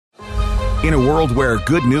In a world where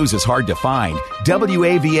good news is hard to find,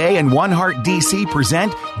 WAVA and One Heart DC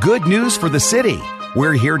present Good News for the City.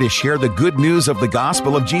 We're here to share the good news of the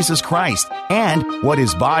gospel of Jesus Christ and what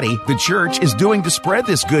His body, the church, is doing to spread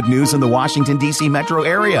this good news in the Washington, D.C. metro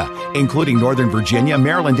area, including Northern Virginia,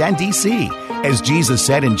 Maryland, and D.C. As Jesus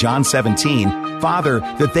said in John 17, Father,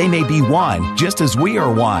 that they may be one, just as we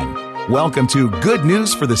are one. Welcome to Good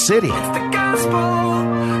News for the City. It's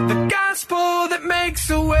the gospel that makes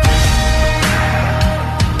a way.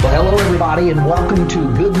 Well, hello, everybody, and welcome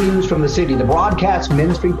to Good News from the City, the broadcast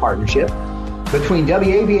ministry partnership between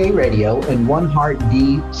WAVA Radio and One Heart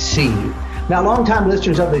DC. Now, longtime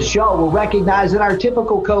listeners of this show will recognize that our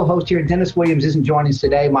typical co-host here, Dennis Williams, isn't joining us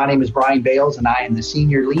today. My name is Brian Bales, and I am the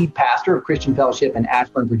senior lead pastor of Christian Fellowship in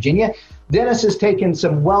Ashburn, Virginia. Dennis has taken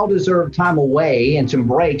some well-deserved time away and some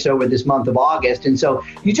breaks over this month of August, and so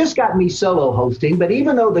you just got me solo hosting. But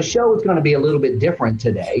even though the show is going to be a little bit different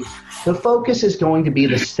today, the focus is going to be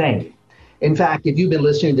the same. In fact, if you've been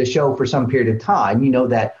listening to the show for some period of time, you know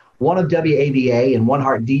that one of WAVA and One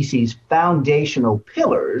Heart DC's foundational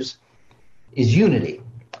pillars is unity.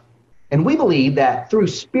 And we believe that through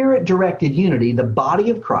spirit-directed unity, the body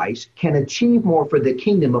of Christ can achieve more for the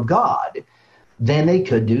kingdom of God than they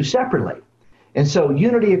could do separately. And so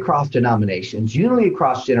unity across denominations, unity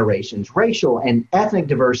across generations, racial and ethnic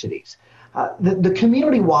diversities. The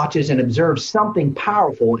community watches and observes something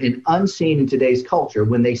powerful and unseen in today's culture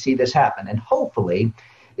when they see this happen. And hopefully,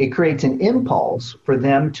 it creates an impulse for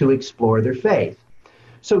them to explore their faith.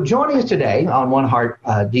 So joining us today on One Heart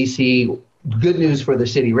DC Good News for the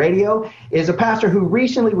City Radio is a pastor who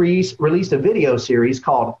recently released a video series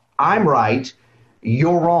called I'm Right,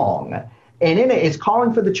 You're Wrong. And in it is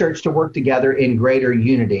calling for the church to work together in greater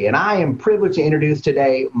unity. And I am privileged to introduce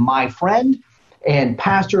today my friend and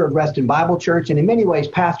pastor of Reston Bible Church, and in many ways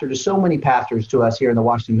pastor to so many pastors to us here in the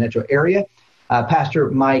Washington metro area, Pastor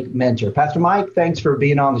Mike Mentor. Pastor Mike, thanks for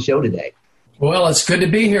being on the show today. Well, it's good to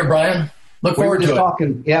be here, Brian. Look forward to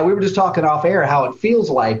it. We were just talking off air how it feels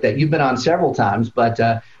like that you've been on several times, but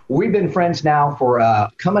we've been friends now for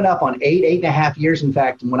coming up on eight and a half years. In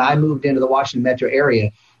fact, when I moved into the Washington metro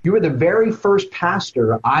area, you were the very first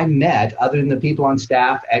pastor I met other than the people on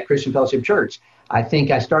staff at Christian Fellowship Church. I think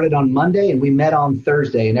I started on Monday and we met on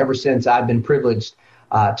Thursday, and ever since I've been privileged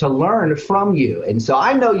to learn from you. And so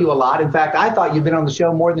I know you a lot. In fact, I thought you'd been on the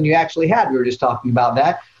show more than you actually had. We were just talking about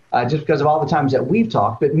that just because of all the times that we've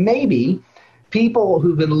talked. But maybe people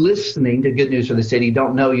who've been listening to Good News for the City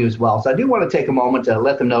don't know you as well. So I do want to take a moment to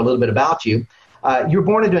let them know a little bit about you. You were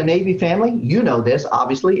born into a Navy family. You know this,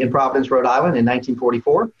 obviously, in Providence, Rhode Island in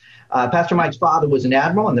 1944. Pastor Mike's father was an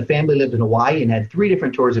admiral, and the family lived in Hawaii and had 3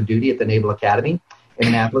 different tours of duty at the Naval Academy in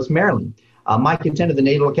Annapolis, Maryland. Mike attended the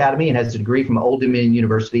Naval Academy and has a degree from Old Dominion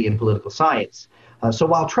University in political science. So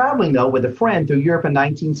while traveling, though, with a friend through Europe in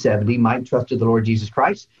 1970, Mike trusted the Lord Jesus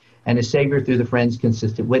Christ and his Savior through the friend's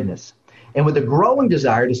consistent witness. And with a growing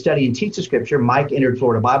desire to study and teach the Scripture, Mike entered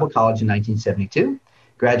Florida Bible College in 1972,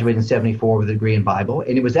 graduated in 74 with a degree in Bible.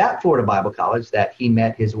 And it was at Florida Bible College that he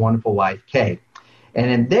met his wonderful wife, Kay. And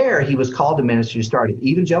in there, he was called to ministry to start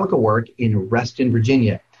evangelical work in Reston,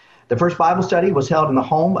 Virginia. The first Bible study was held in the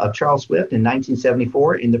home of Charles Swift in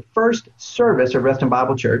 1974, and the first service of Reston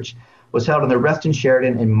Bible Church was held in the Reston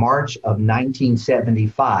Sheridan in March of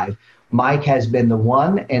 1975. Mike has been the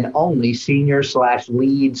one and only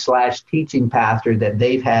senior/lead/teaching pastor that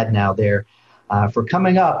they've had now there for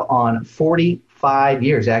coming up on 45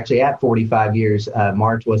 years. Actually, at 45 years,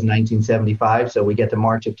 March was 1975, so we get to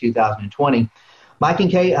March of 2020. Mike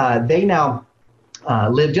and Kay, they now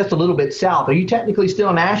live just a little bit south. Are you technically still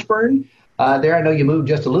in Ashburn? There, I know you moved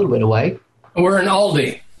just a little bit away. We're in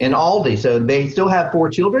Aldie. In Aldie. So they still have 4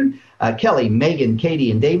 children, Kelly, Megan,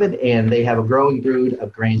 Katie, and David, and they have a growing brood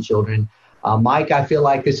of grandchildren. Mike, I feel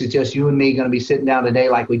like this is just you and me going to be sitting down today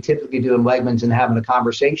like we typically do in Wegmans and having a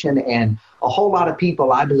conversation. And a whole lot of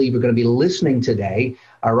people, I believe, are going to be listening today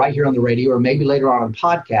right here on the radio or maybe later on the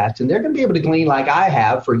podcast. And they're going to be able to glean, like I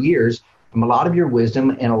have for years, from a lot of your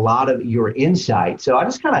wisdom and a lot of your insight. So I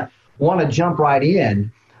just kind of want to jump right in.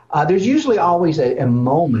 There's usually always a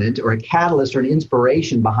moment or a catalyst or an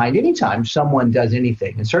inspiration behind any time someone does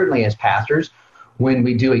anything. And certainly as pastors, when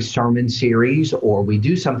we do a sermon series or we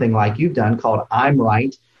do something like you've done called I'm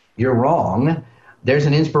Right, You're Wrong, there's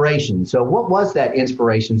an inspiration. So what was that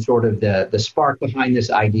inspiration, sort of the spark behind this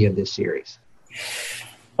idea of this series?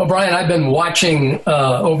 Well, Brian, I've been watching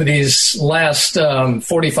over these last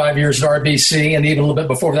 45 years at RBC and even a little bit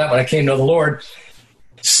before that when I came to the Lord,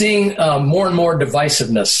 seeing more and more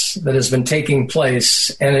divisiveness that has been taking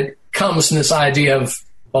place. And it comes from this idea of,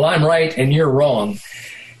 well, I'm right and you're wrong.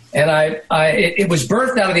 And it was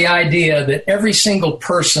birthed out of the idea that every single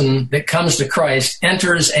person that comes to Christ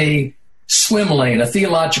enters a swim lane, a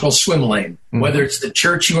theological swim lane, whether it's the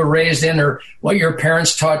church you were raised in or what your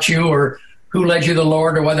parents taught you or who led you to the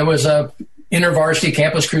Lord or whether it was a InterVarsity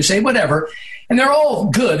Campus Crusade, whatever. And they're all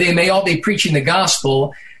good. They may all be preaching the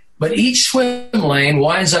gospel, but each swim lane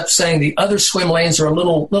winds up saying the other swim lanes are a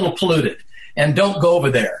little polluted and don't go over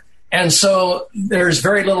there. And so there's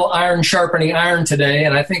very little iron sharpening iron today.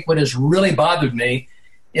 And I think what has really bothered me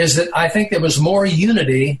is that I think there was more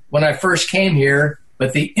unity when I first came here,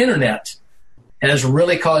 but the internet has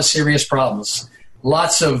really caused serious problems.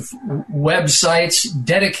 Lots of websites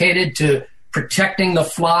dedicated to protecting the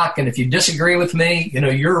flock. And if you disagree with me,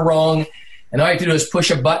 you're wrong. And all you have to do is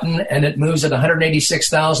push a button and it moves at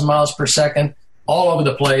 186,000 miles per second all over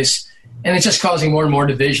the place. And it's just causing more and more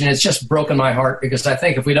division. It's just broken my heart because I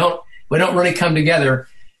think if we don't really come together,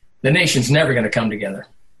 the nation's never going to come together.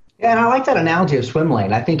 Yeah, and I like that analogy of swim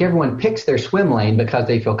lane. I think everyone picks their swim lane because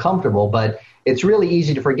they feel comfortable, but it's really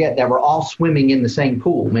easy to forget that we're all swimming in the same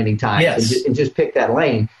pool many times. Yes. and just pick that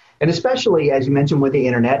lane. And especially, as you mentioned, with the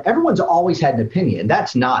internet, everyone's always had an opinion.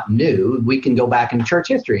 That's not new. We can go back in church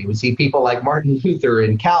history. We see people like Martin Luther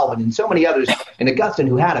and Calvin and so many others and Augustine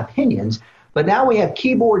who had opinions. But now we have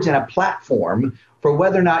keyboards and a platform for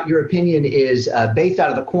whether or not your opinion is based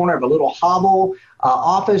out of the corner of a little hovel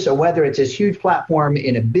office or whether it's this huge platform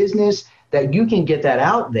in a business that you can get that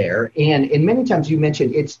out there. And many times you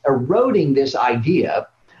mentioned it's eroding this idea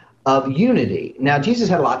of unity. Now, Jesus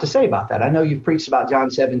had a lot to say about that. I know you've preached about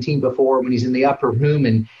John 17 before when he's in the upper room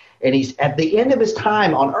and he's at the end of his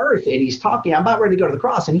time on earth and he's talking, I'm about ready to go to the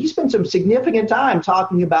cross. And he spent some significant time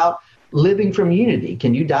talking about living from unity.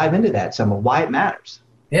 Can you dive into that, some of why it matters?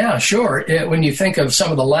 Yeah, sure. When you think of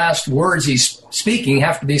some of the last words he's speaking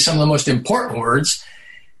have to be some of the most important words.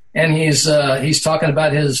 And he's talking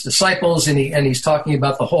about his disciples and he's talking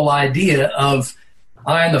about the whole idea of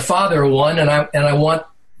I and the Father are one and I want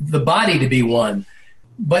the body to be one.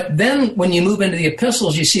 But then when you move into the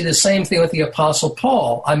epistles, you see the same thing with the Apostle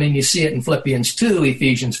Paul. I mean, you see it in Philippians 2,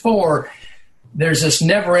 Ephesians 4. There's this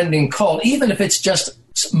never-ending cult, even if it's just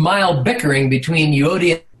mild bickering between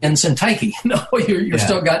Euodia and Syntyche. You're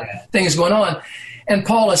still got things going on. And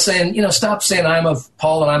Paul is saying, stop saying I'm of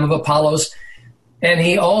Paul and I'm of Apollos. And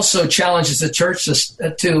he also challenges the church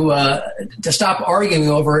to stop arguing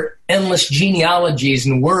over endless genealogies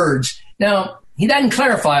and words. Now, he doesn't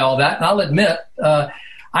clarify all that, and I'll admit,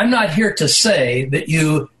 I'm not here to say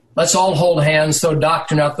that let's all hold hands, throw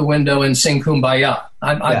doctrine out the window, and sing Kumbaya.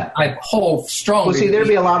 I hold strongly. Well, see, there'd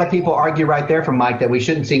be a lot of people argue right there from Mike that we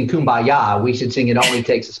shouldn't sing Kumbaya. We should sing It Only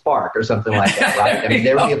Takes a Spark or something like that, right? I mean,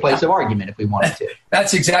 there would be a place of argument if we wanted to.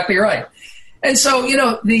 That's exactly right. And so,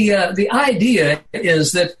 the idea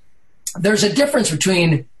is that there's a difference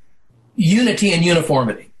between unity and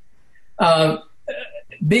uniformity.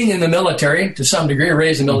 Being in the military, to some degree,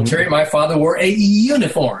 raised in the military, my father wore a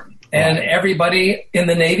uniform, and everybody in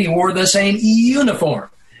the Navy wore the same uniform.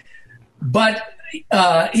 But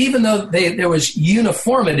even though there was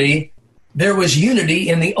uniformity, there was unity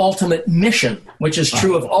in the ultimate mission, which is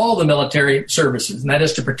true of all the military services, and that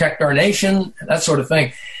is to protect our nation, that sort of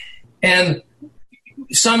thing. And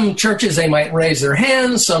some churches, they might raise their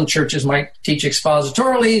hands. Some churches might teach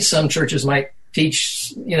expositorily. Some churches might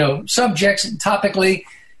teach, subjects topically.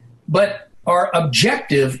 But our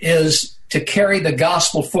objective is to carry the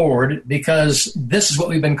gospel forward because this is what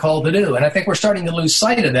we've been called to do. And I think we're starting to lose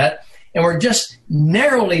sight of that. And we're just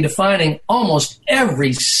narrowly defining almost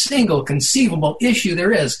every single conceivable issue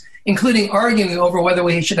there is, including arguing over whether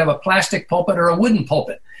we should have a plastic pulpit or a wooden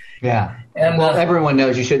pulpit. Yeah. And everyone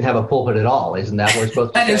knows you shouldn't have a pulpit at all. Isn't that what we're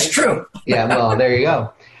supposed to say? That is true. Yeah, well, there you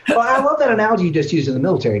go. Well, I love that analogy you just used in the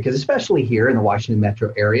military because especially here in the Washington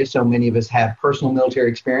metro area, so many of us have personal military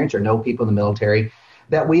experience or know people in the military,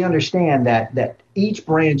 that we understand that each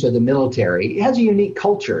branch of the military has a unique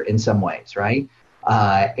culture in some ways, right?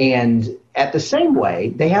 And at the same way,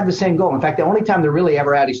 they have the same goal. In fact, the only time they're really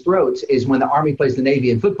ever at each throats is when the Army plays the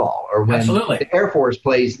Navy in football or when the Air Force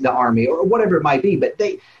plays the Army or whatever it might be. But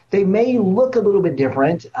they may look a little bit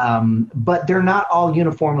different, but they're not all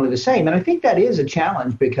uniformly the same. And I think that is a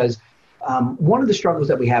challenge because one of the struggles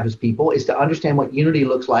that we have as people is to understand what unity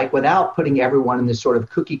looks like without putting everyone in this sort of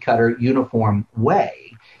cookie cutter uniform way.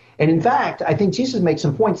 And in fact, I think Jesus makes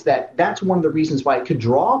some points that that's one of the reasons why it could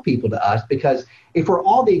draw people to us, because if we're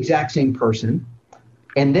all the exact same person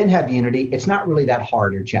and then have unity, it's not really that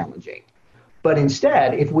hard or challenging. But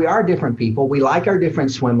instead, if we are different people, we like our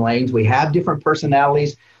different swim lanes, we have different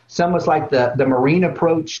personalities. Some of us like the Marine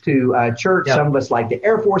approach to church. Yep. Some of us like the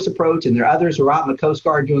Air Force approach, and there are others who are out in the Coast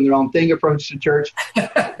Guard doing their own thing approach to church.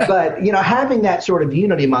 But, having that sort of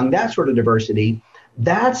unity among that sort of diversity,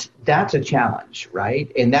 that's a challenge,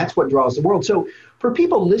 right? And that's what draws the world. So for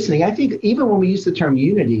people listening, I think even when we use the term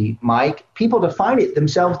unity, Mike, people define it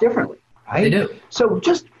themselves differently, right? They do. So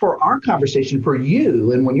just for our conversation, for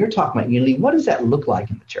you, and when you're talking about unity, what does that look like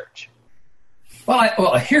in the church?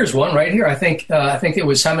 Well, here's one right here. I think it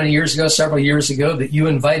was several years ago, that you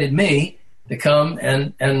invited me to come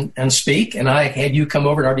and speak, and I had you come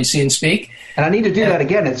over to RBC and speak. And I need to do that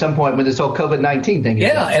again at some point when this whole COVID-19 thing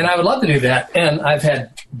is done. And I would love to do that. And I've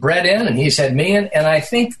had Brett in, and he's had me in, and I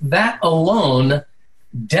think that alone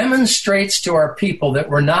demonstrates to our people that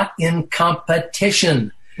we're not in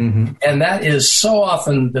competition. Mm-hmm. And that is so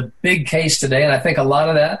often the big case today. And I think a lot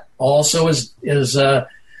of that also is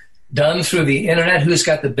done through the internet. Who's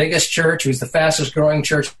got the biggest church? Who's the fastest growing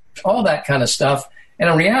church? All that kind of stuff. And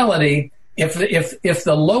in reality, if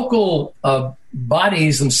the local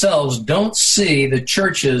bodies themselves don't see the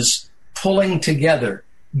churches pulling together,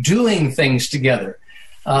 doing things together,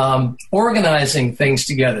 organizing things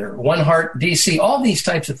together, One Heart DC, all these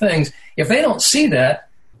types of things, if they don't see that,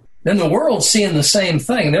 then the world's seeing the same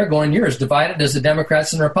thing. They're going, you're as divided as the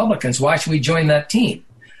Democrats and Republicans. Why should we join that team?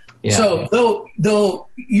 Yeah. So though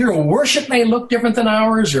your worship may look different than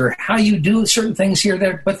ours, or how you do certain things here or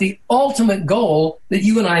there, but the ultimate goal that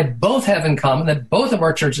you and I both have in common, that both of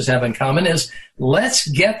our churches have in common, is let's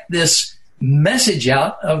get this message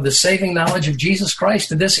out of the saving knowledge of Jesus Christ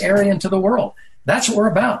to this area and to the world. That's what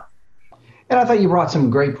we're about. And I thought you brought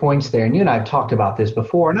some great points there, and you and I have talked about this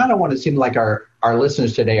before, and I don't want to seem like our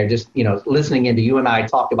listeners today are just, listening into you and I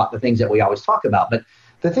talk about the things that we always talk about, but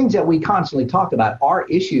the things that we constantly talk about are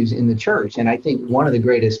issues in the church. And I think one of the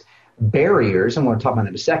greatest barriers, and we'll talk about that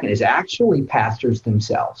in a second, is actually pastors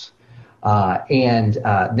themselves. And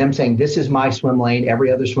them saying, this is my swim lane,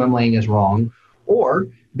 every other swim lane is wrong, or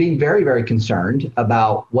being very, very concerned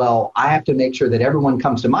about, well, I have to make sure that everyone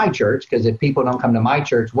comes to my church, because if people don't come to my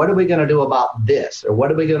church, what are we going to do about this? Or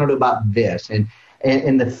what are we going to do about this?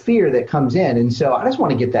 And the fear that comes in. And so I just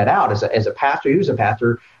want to get that out as a pastor, who's a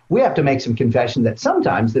pastor. We have to make some confession that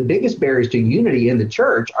sometimes the biggest barriers to unity in the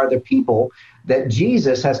church are the people that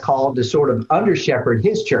Jesus has called to sort of under-shepherd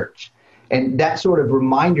his church. And that sort of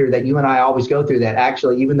reminder that you and I always go through, that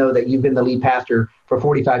actually, even though that you've been the lead pastor for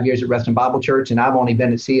 45 years at Reston Bible Church, and I've only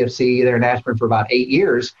been at CFC there in Ashburn for about 8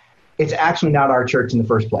 years, it's actually not our church in the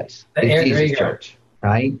first place. It's Jesus' church,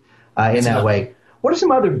 right? In that way. What are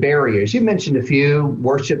some other barriers? You mentioned a few: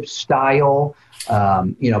 worship style,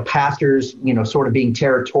 pastors, sort of being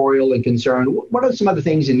territorial and concerned. What are some other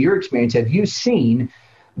things in your experience have you seen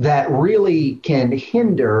that really can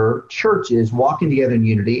hinder churches walking together in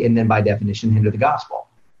unity, and then by definition hinder the gospel?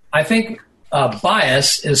 I think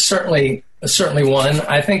bias is certainly one.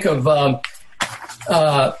 I think of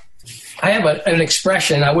I have an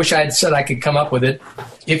expression. I wish I had said I could come up with it.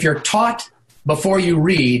 If you're taught before you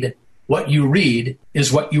read, what you read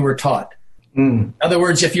is what you were taught. In other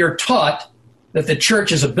words, if you're taught that the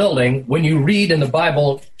church is a building, when you read in the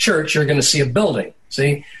Bible church, you're going to see a building.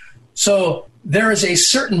 See? So there is a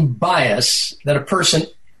certain bias that a person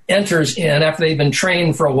enters in after they've been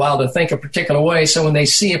trained for a while to think a particular way. So when they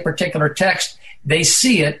see a particular text, they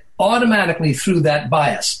see it automatically through that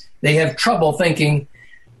bias. They have trouble thinking,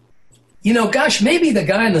 maybe the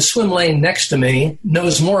guy in the swim lane next to me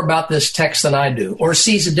knows more about this text than I do, or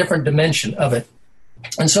sees a different dimension of it.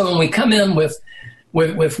 And so when we come in with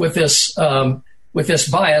this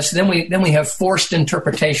bias, then we have forced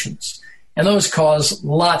interpretations, and those cause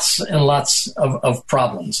lots and lots of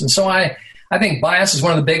problems. And so I think bias is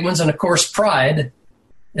one of the big ones, and of course pride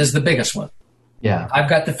is the biggest one. Yeah, I've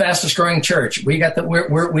got the fastest growing church. We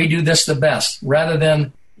do this the best, rather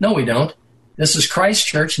than no, we don't. This is Christ's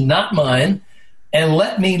church, not mine, and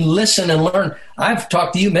let me listen and learn. I've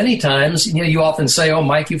talked to you many times. You often say, oh,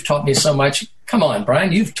 Mike, you've taught me so much. Come on,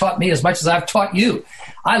 Brian, you've taught me as much as I've taught you.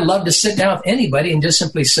 I love to sit down with anybody and just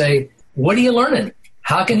simply say, what are you learning?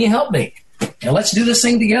 How can you help me? And let's do this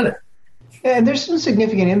thing together. And there's some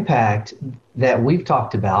significant impact that we've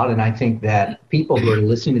talked about, and I think that people who are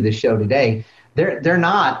listening to this show today, they're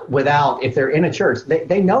not without, if they're in a church,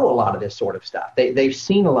 they know a lot of this sort of stuff. They've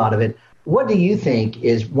seen a lot of it. What do you think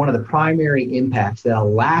is one of the primary impacts that a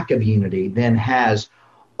lack of unity then has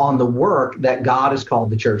on the work that God has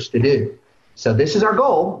called the church to do? So this is our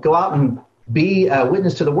goal: go out and be a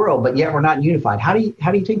witness to the world, but yet we're not unified. How do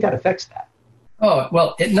you think that affects that? Oh,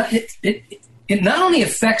 well, it it not only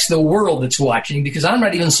affects the world that's watching, because I'm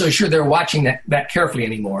not even so sure they're watching that carefully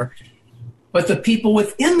anymore, but the people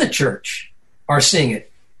within the church are seeing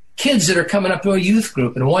it. Kids that are coming up to a youth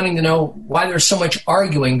group and wanting to know why there's so much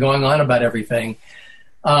arguing going on about everything.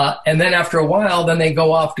 And then after a while, then they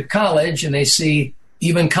go off to college and they see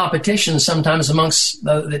even competition sometimes amongst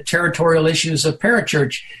the territorial issues of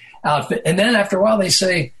parachurch outfit. And then after a while, they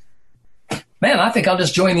say, man, I think I'll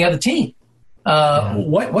just join the other team.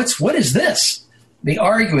 What is this? The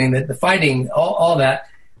arguing, the fighting, all that.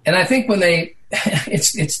 And I think when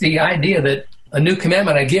it's the idea that a new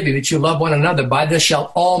commandment I give you, that you love one another. By this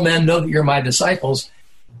shall all men know that you're my disciples.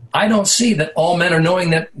 I don't see that all men are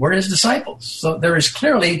knowing that we're his disciples. So there is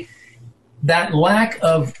clearly that lack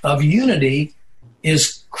of unity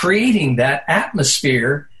is creating that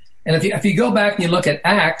atmosphere. And if you go back and you look at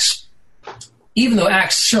Acts, even though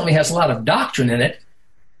Acts certainly has a lot of doctrine in it,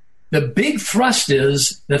 the big thrust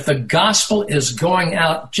is that the gospel is going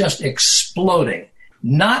out just exploding,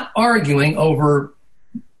 not arguing over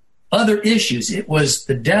other issues. It was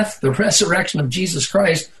the death, the resurrection of Jesus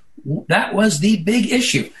Christ. That was the big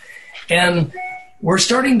issue. And we're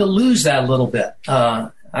starting to lose that a little bit.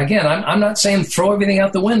 Again, I'm not saying throw everything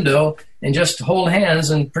out the window and just hold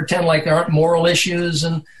hands and pretend like there aren't moral issues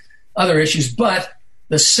and other issues, but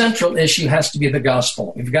the central issue has to be the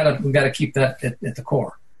gospel. We've got to keep that at the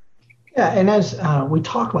core. Yeah, and as we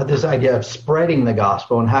talk about this idea of spreading the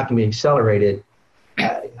gospel and how can we accelerate it,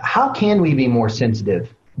 how can we be more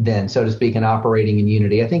sensitive then, so to speak, in operating in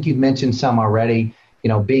unity? I think you've mentioned some already,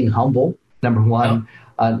 being humble, number one.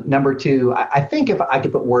 Number two, I think if I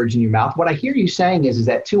could put words in your mouth, what I hear you saying is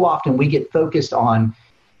that too often we get focused on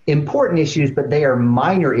important issues, but they are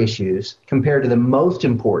minor issues compared to the most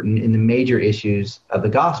important in the major issues of the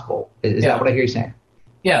gospel. Is that what I hear you saying?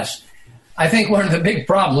 Yes. I think one of the big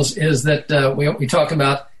problems is that we talk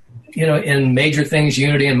about, in major things,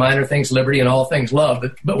 unity, and minor things, liberty, and all things love,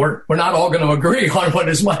 but we're not all going to agree on what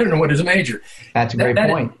is minor and what is major. That's a great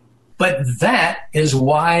point. But that is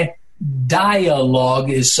why dialogue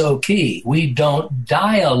is so key. We don't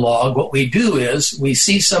dialogue. What we do is we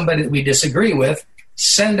see somebody that we disagree with,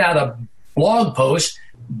 send out a blog post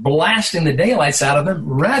blasting the daylights out of them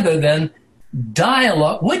rather than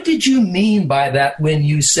dialogue. What did you mean by that when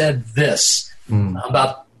you said this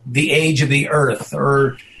about the age of the earth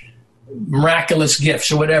or miraculous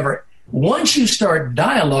gifts or whatever? Once you start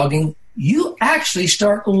dialoguing, you actually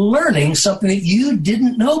start learning something that you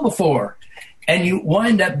didn't know before. And you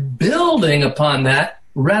wind up building upon that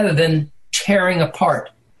rather than tearing apart.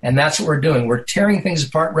 And that's what we're doing. We're tearing things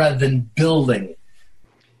apart rather than building.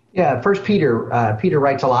 Yeah, Peter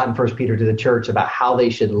writes a lot in 1 Peter to the church about how they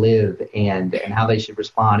should live and how they should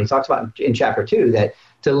respond. He talks about in chapter 2 that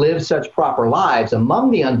to live such proper lives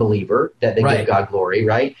among the unbeliever, that they give God glory,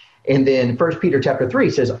 right? And then 1 Peter chapter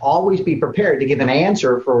 3 says, always be prepared to give an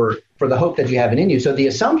answer for the hope that you have in you. So the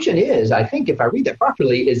assumption is, I think if I read that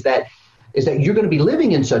properly, is that you're going to be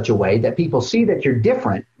living in such a way that people see that you're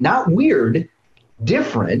different, not weird,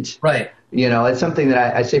 different. Right. It's something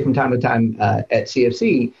that I say from time to time at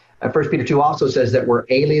CFC. 1 Peter 2 also says that we're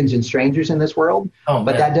aliens and strangers in this world,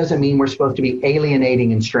 but that doesn't mean we're supposed to be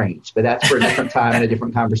alienating and strange. But that's for a different time and a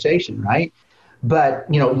different conversation, right? But,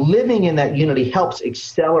 living in that unity helps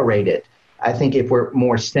accelerate it, I think, if we're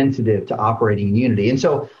more sensitive to operating in unity. And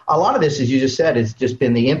so a lot of this, as you just said, has just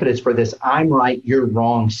been the impetus for this I'm Right, You're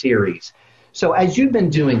Wrong series. So as you've been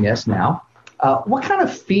doing this now, what kind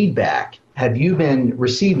of feedback have you been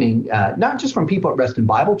receiving, not just from people at Reston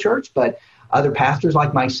Bible Church, but other pastors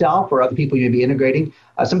like myself or other people you may be integrating?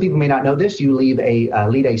 Some people may not know this. You lead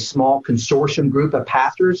a small consortium group of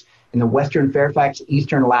pastors in the Western Fairfax,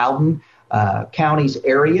 Eastern Loudoun counties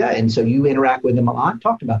area, and so you interact with them a lot.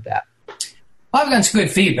 Talk about that. I've gotten some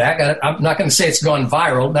good feedback. I'm not going to say it's gone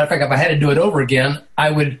viral. Matter of fact, if I had to do it over again,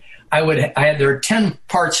 there are 10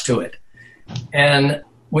 parts to it. And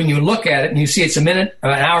when you look at it and you see it's an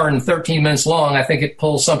hour and 13 minutes long, I think it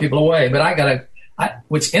pulls some people away. But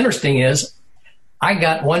what's interesting is I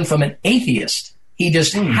got one from an atheist. He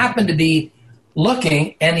just happened to be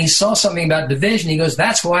looking and he saw something about division. He goes,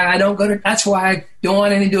 that's why I don't want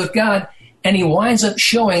anything to do with God. And he winds up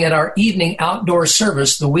showing at our evening outdoor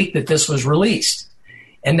service the week that this was released.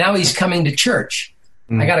 And now he's coming to church.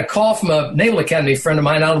 I got a call from a Naval Academy friend of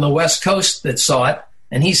mine out on the West Coast that saw it,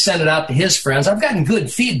 and he sent it out to his friends. I've gotten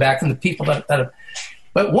good feedback from the people that have.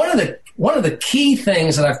 But one of the key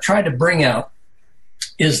things that I've tried to bring out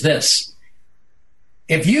is this.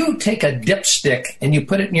 If you take a dipstick and you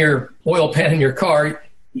put it in your oil pan in your car,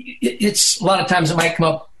 it's a lot of times it might come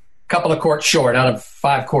up a couple of quarts short out of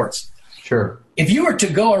 5 quarts. Sure. If you were to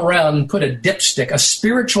go around and put a dipstick, a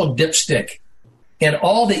spiritual dipstick, in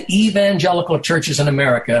all the evangelical churches in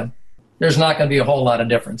America, there's not going to be a whole lot of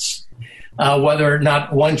difference. Whether or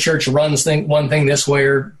not one church runs one thing this way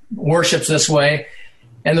or worships this way.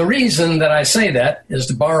 And the reason that I say that is,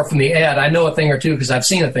 to borrow from the ad, I know a thing or two because I've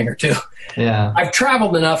seen a thing or two. Yeah. I've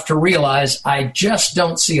traveled enough to realize I just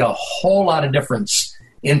don't see a whole lot of difference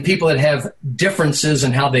in people that have differences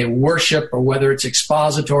in how they worship, or whether it's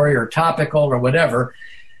expository or topical or whatever.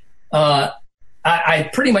 I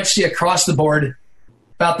pretty much see across the board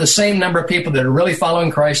about the same number of people that are really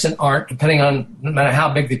following Christ and aren't, depending on no matter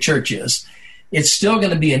how big the church is. It's still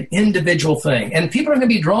going to be an individual thing. And people are going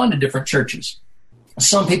to be drawn to different churches.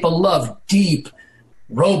 Some people love deep,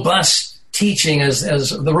 robust teaching, as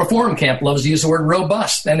the Reform camp loves to use the word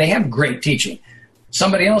robust, and they have great teaching.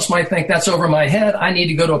 Somebody else might think that's over my head. I need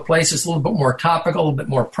to go to a place that's a little bit more topical, a little bit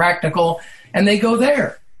more practical, and they go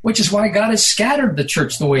there, which is why God has scattered the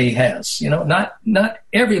church the way he has. Not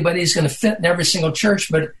everybody's going to fit in every single church,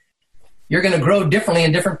 but you're going to grow differently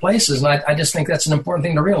in different places. And I just think that's an important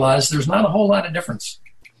thing to realize. There's not a whole lot of difference.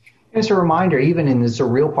 It's a reminder, even in the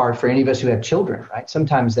surreal part for any of us who have children, right?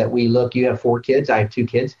 Sometimes that we look, you have 4 kids, I have 2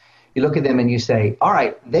 kids. You look at them and you say, all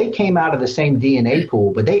right, they came out of the same DNA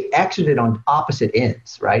pool, but they exited on opposite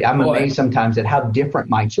ends, right? I'm amazed sometimes at how different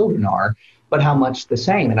my children are, but how much the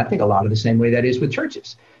same. And I think a lot of the same way that is with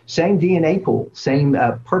churches. Same DNA pool, same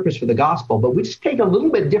purpose for the gospel, but we just take a little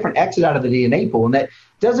bit different exit out of the DNA pool. And that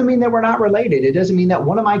doesn't mean that we're not related. It doesn't mean that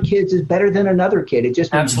one of my kids is better than another kid. It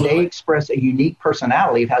just means they express a unique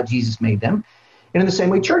personality of how Jesus made them. And in the same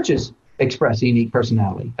way, churches express a unique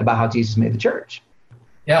personality about how Jesus made the church.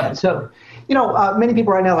 Yeah. And so, many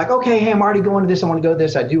people right now are like, okay, hey, I'm already going to this. I want to go to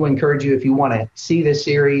this. I do encourage you, if you want to see this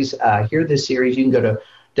series, hear this series, you can go to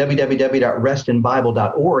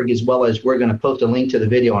www.restonbible.org, as well as we're going to post a link to the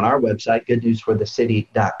video on our website,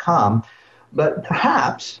 goodnewsforthecity.com. But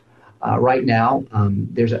perhaps right now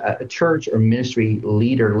there's a church or ministry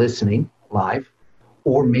leader listening live,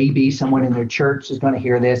 or maybe someone in their church is going to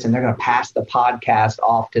hear this and they're going to pass the podcast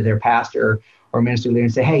off to their pastor or ministry leader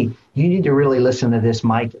and say, hey, you need to really listen to this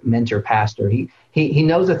Mike Minter pastor. He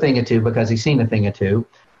knows a thing or two because he's seen a thing or two.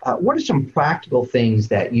 What are some practical things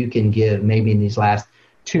that you can give maybe in these last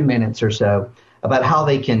 2 minutes or so about how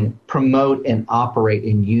they can promote and operate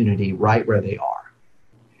in unity right where they are?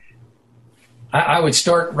 I would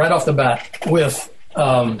start right off the bat with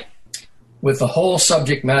the whole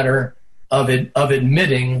subject matter of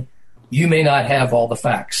admitting you may not have all the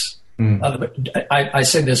facts. I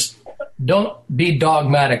say this, don't be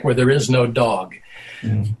dogmatic where there is no dog.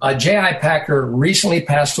 J.I. Packer recently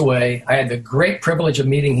passed away. I had the great privilege of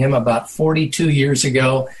meeting him about 42 years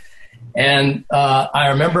ago. And I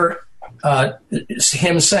remember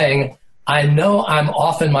him saying, I know I'm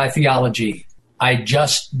off in my theology. I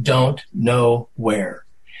just don't know where.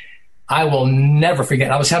 I will never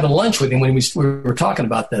forget. I was having lunch with him when we were talking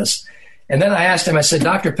about this. And then I asked him, I said,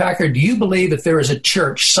 Dr. Packer, do you believe that there is a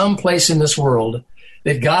church someplace in this world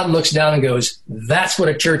that God looks down and goes, that's what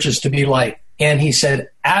a church is to be like? And he said,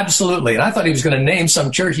 absolutely. And I thought he was going to name some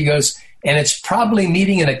church. He goes, and it's probably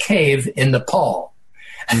meeting in a cave in Nepal.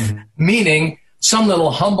 Meaning some little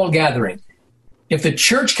humble gathering. If the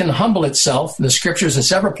church can humble itself, the scriptures in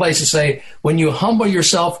several places say, when you humble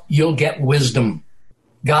yourself, you'll get wisdom.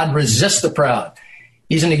 God resists the proud.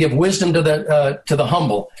 He's going to give wisdom to the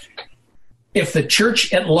humble. If the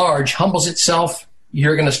church at large humbles itself,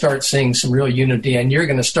 you're going to start seeing some real unity, and you're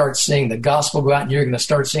going to start seeing the gospel go out, and you're going to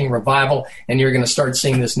start seeing revival, and you're going to start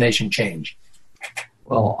seeing this nation change.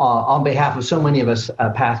 Well, on behalf of so many of us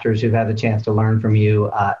pastors who've had the chance to learn from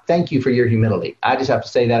you, thank you for your humility. I just have to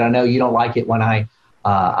say that. I know you don't like it when I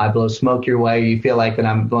blow smoke your way, or you feel like that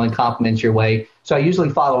I'm blowing compliments your way. So I usually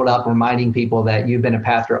follow it up reminding people that you've been a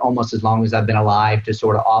pastor almost as long as I've been alive to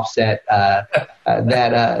sort of offset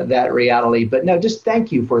that reality. But no, just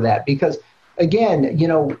thank you for that, because again,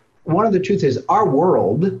 one of the truths is our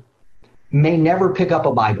world may never pick up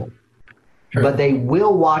a Bible. Sure. But they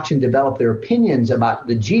will watch and develop their opinions about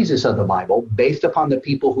the Jesus of the Bible based upon the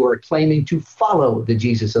people who are claiming to follow the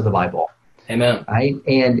Jesus of the Bible. Amen. Right?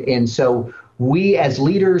 And so we as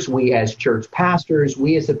leaders, we as church pastors,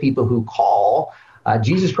 we as the people who call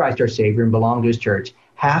Jesus Christ our Savior and belong to his church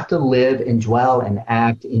have to live and dwell and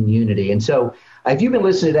act in unity. And so if you've been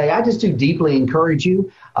listening today, I just do deeply encourage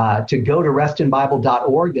you to go to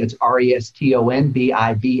restonbible.org. That's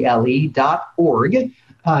restonbible.org.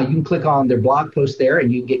 You can click on their blog post there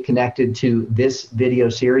and you can get connected to this video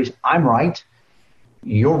series. I'm right,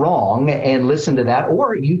 you're wrong, and listen to that.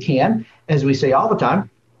 Or you can, as we say all the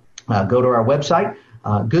time, go to our website,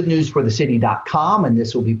 goodnewsforthecity.com, and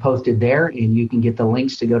this will be posted there, and you can get the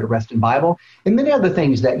links to go to Reston Bible and many other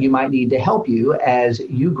things that you might need to help you as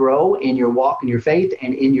you grow in your walk in your faith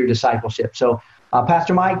and in your discipleship. So,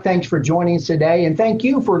 Pastor Mike, thanks for joining us today, and thank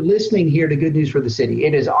you for listening here to Good News for the City.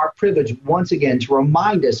 It is our privilege once again to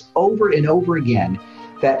remind us over and over again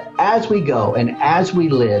that as we go and as we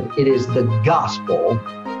live, it is the gospel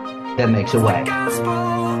that makes a way.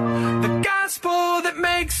 The gospel that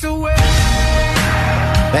makes a way.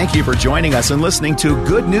 Thank you for joining us and listening to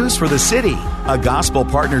Good News for the City, a gospel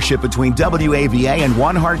partnership between WAVA and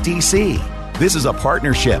One Heart DC. This is a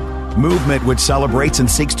partnership movement which celebrates and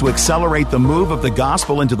seeks to accelerate the move of the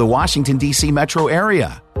gospel into the Washington, D.C. metro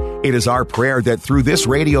area. It is our prayer that through this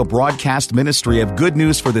radio broadcast ministry of Good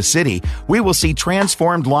News for the City, we will see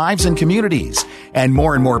transformed lives and communities, and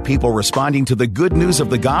more people responding to the good news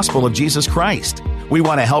of the gospel of Jesus Christ. We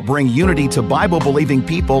want to help bring unity to Bible-believing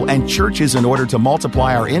people and churches in order to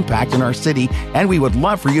multiply our impact in our city, and we would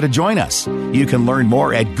love for you to join us. You can learn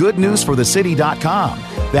more at goodnewsforthecity.com.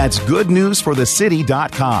 That's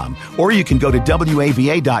goodnewsforthecity.com. Or you can go to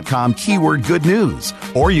WAVA.com, keyword good news.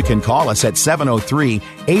 Or you can call us at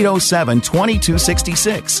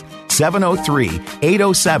 703-807-2266.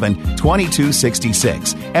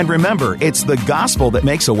 703-807-2266. And remember, it's the gospel that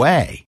makes a way.